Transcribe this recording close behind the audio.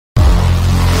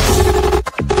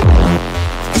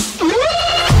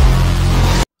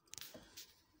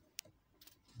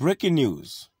Breaking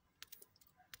news.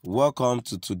 Welcome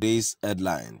to today's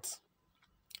headlines.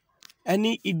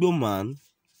 Any Igbo man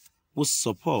who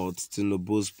supports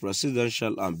Tinubu's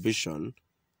presidential ambition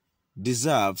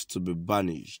deserves to be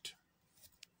banished.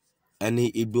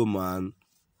 Any Igbo man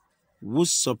who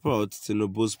supports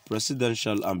Tinubu's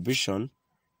presidential ambition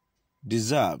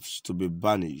deserves to be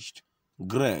banished.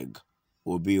 Grêk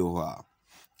Obioha.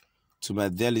 To my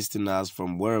dear listeners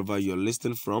from wherever you're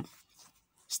listening from,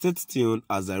 stay tuned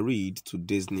as I read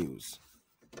today's news.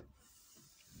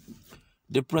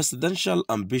 The presidential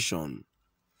ambition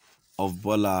of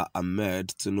Bola Ahmed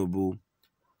Tinubu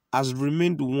has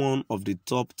remained one of the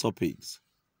top topics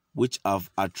which have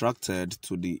attracted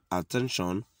to the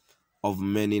attention of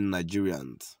many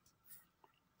Nigerians.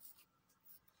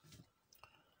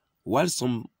 While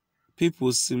some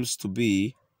people seem to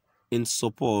be in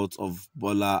support of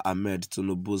Bola Ahmed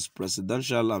Tinubu's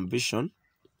presidential ambition,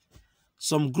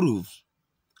 some groups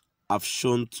have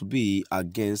shown to be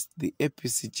against the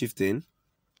APC chieftain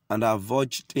and have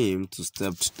urged him to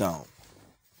step down.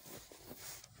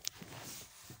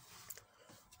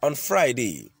 On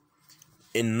Friday,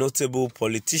 a notable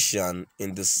politician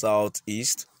in the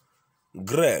southeast,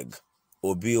 Grêk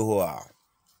Obioha,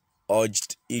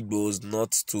 urged Igbos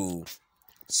not to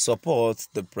support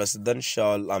the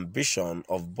presidential ambition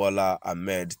of Bola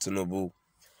Ahmed Tinubu,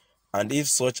 and if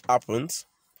such happens,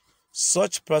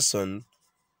 such person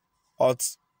ought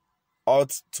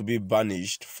to be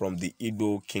banished from the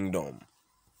Igbo kingdom.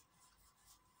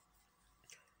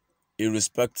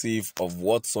 Irrespective of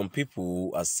what some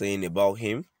people are saying about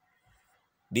him,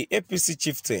 the APC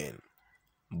chieftain,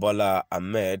 Bola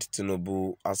Ahmed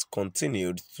Tinubu, has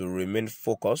continued to remain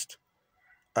focused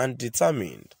and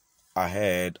determined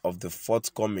ahead of the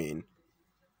forthcoming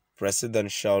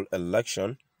presidential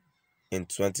election in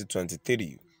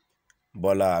 2023.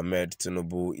 Bola Ahmed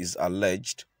Tinubu is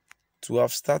alleged to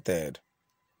have started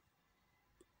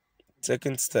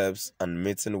taking steps and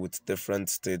meeting with different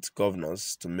state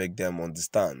governors to make them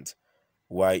understand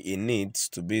why he needs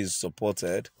to be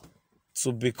supported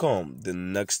to become the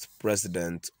next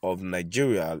president of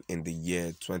Nigeria in the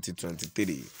year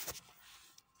 2023.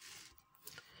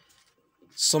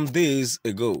 Some days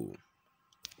ago,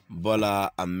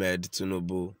 Bola Ahmed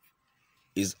Tinubu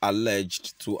is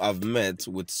alleged to have met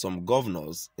with some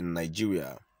governors in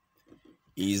Nigeria.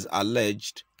 He is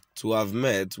alleged to have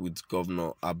met with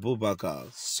Governor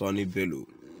Abubakar Sani Bello,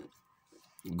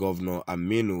 Governor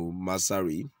Aminu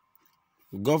Masari,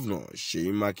 Governor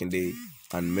Seyi Makinde,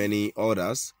 and many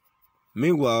others.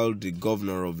 Meanwhile, the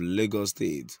governor of Lagos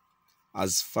State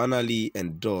has finally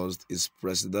endorsed his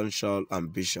presidential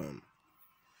ambition.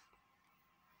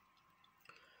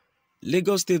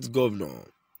 Lagos State Governor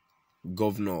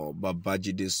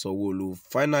Babajide Sanwo-Olu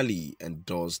finally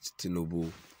endorsed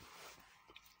Tinubu.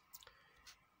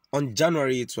 On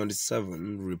January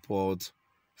 27, report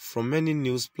from many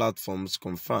news platforms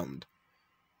confirmed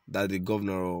that the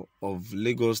governor of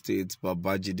Lagos State,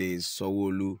 Babajide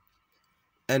Sanwo-Olu,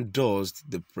 endorsed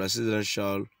the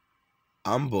presidential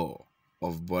ambition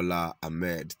of Bola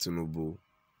Ahmed Tinubu.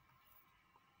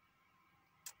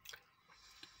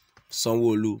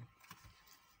 Sanwo-Olu,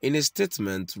 in a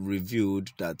statement, revealed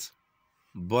that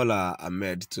Bola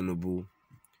Ahmed Tinubu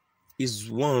is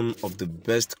one of the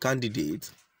best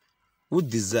candidates who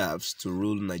deserves to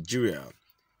rule Nigeria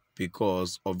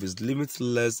because of his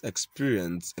limitless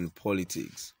experience in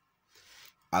politics.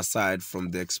 Aside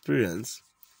from the experience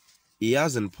he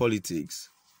has in politics,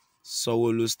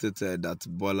 Sanwo-Olu stated that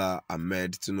Bola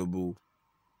Ahmed Tinubu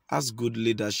has good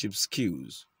leadership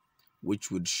skills,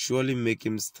 which would surely make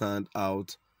him stand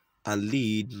out and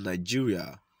lead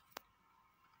Nigeria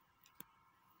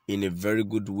in a very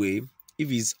good way if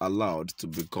he is allowed to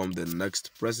become the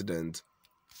next president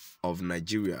of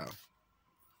Nigeria.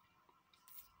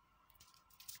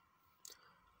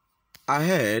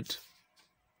 Ahead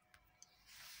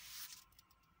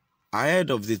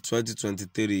of the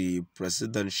 2023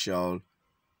 presidential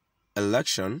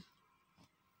election,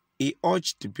 he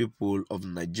urged the people of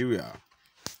Nigeria,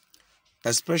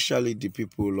 especially the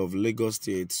people of Lagos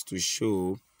State, to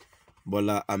show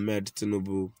Bola Ahmed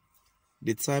Tinubu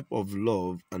the type of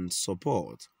love and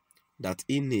support that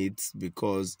he needs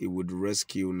because he would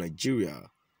rescue Nigeria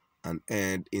and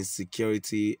end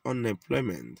insecurity,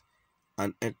 unemployment,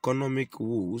 and economic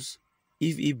woes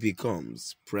if he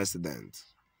becomes president.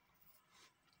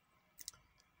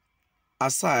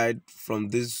 Aside from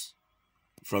this,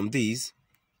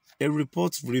 a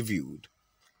report revealed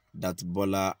that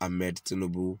Bola Ahmed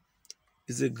Tinubu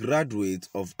is a graduate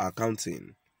of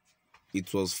accounting.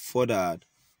 It was further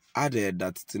added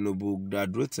that Tinubu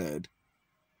graduated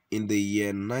in the year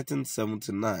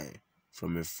 1979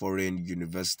 from a foreign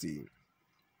university.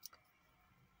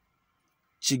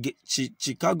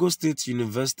 Chicago State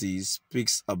University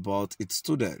speaks about its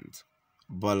student,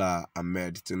 Bola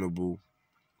Ahmed Tinubu.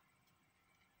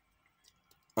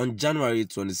 On January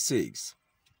 26,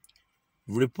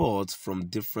 reports from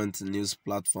different news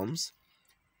platforms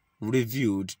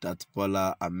revealed that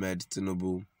Bola Ahmed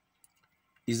Tinubu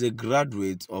is a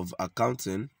graduate of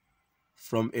accounting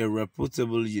from a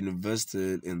reputable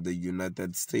university in the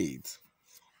United States.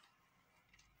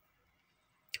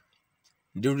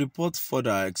 The report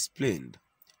further explained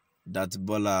that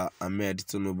Bola Ahmed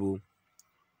Tinubu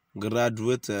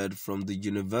graduated from the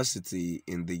university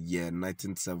in the year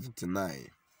 1979.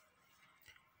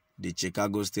 The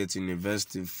Chicago State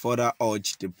University further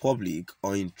urged the public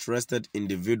or interested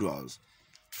individuals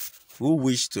who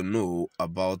wish to know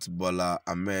about Bola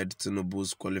Ahmed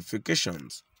Tinubu's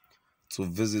qualifications to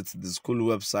visit the school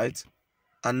website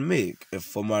and make a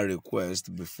formal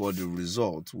request before the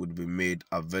result would be made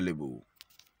available.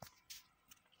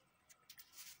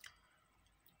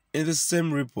 In the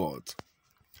same report,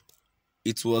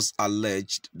 it was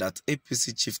alleged that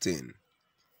APC chieftain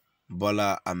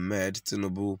Bola Ahmed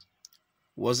Tinubu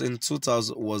was in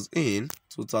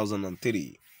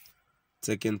 2003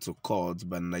 taken to court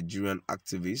by Nigerian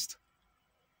activists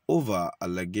over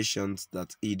allegations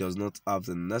that he does not have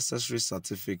the necessary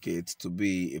certificate to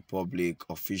be a public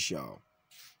official.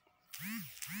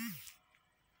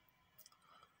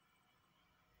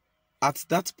 At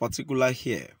that particular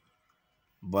year,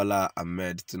 Bola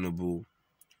Ahmed Tinubu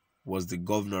was the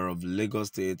governor of Lagos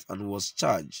State and was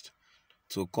charged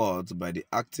to court by the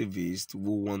activists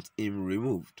who want him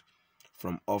removed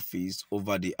from office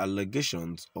over the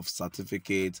allegations of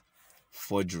certificate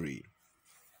forgery.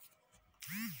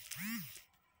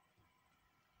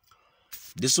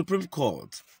 The Supreme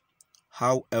Court,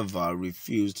 however,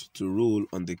 refused to rule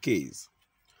on the case.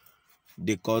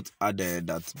 The court added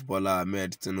that Bola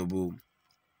Ahmed Tinubu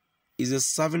is a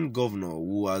serving governor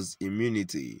who has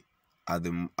immunity at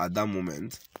that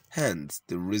moment, hence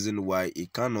the reason why he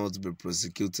cannot be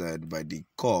prosecuted by the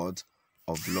court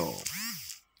of law.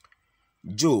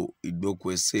 Joe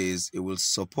Idokwe says he will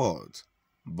support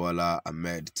Bola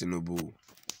Ahmed Tinubu.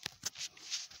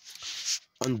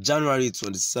 On January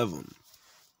 27,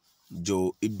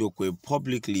 Joe Idokwe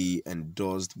publicly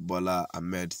endorsed Bola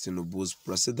Ahmed Tinubu's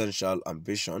presidential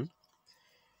ambition.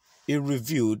 He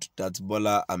revealed that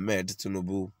Bola Ahmed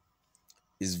Tinubu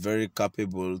is very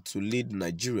capable to lead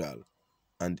Nigeria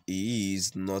and he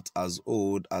is not as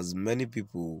old as many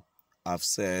people have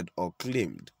said or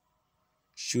claimed.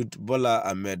 Should Bola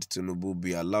Ahmed Tinubu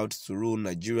be allowed to rule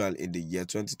Nigeria in the year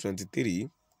 2023,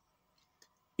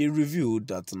 he revealed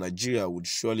that Nigeria would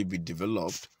surely be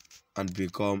developed and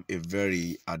become a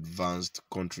very advanced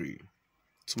country.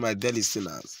 To my dear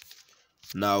listeners,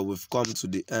 now we've come to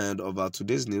the end of our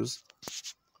today's news.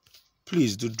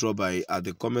 Please do drop by at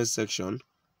the comment section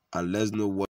and let's know what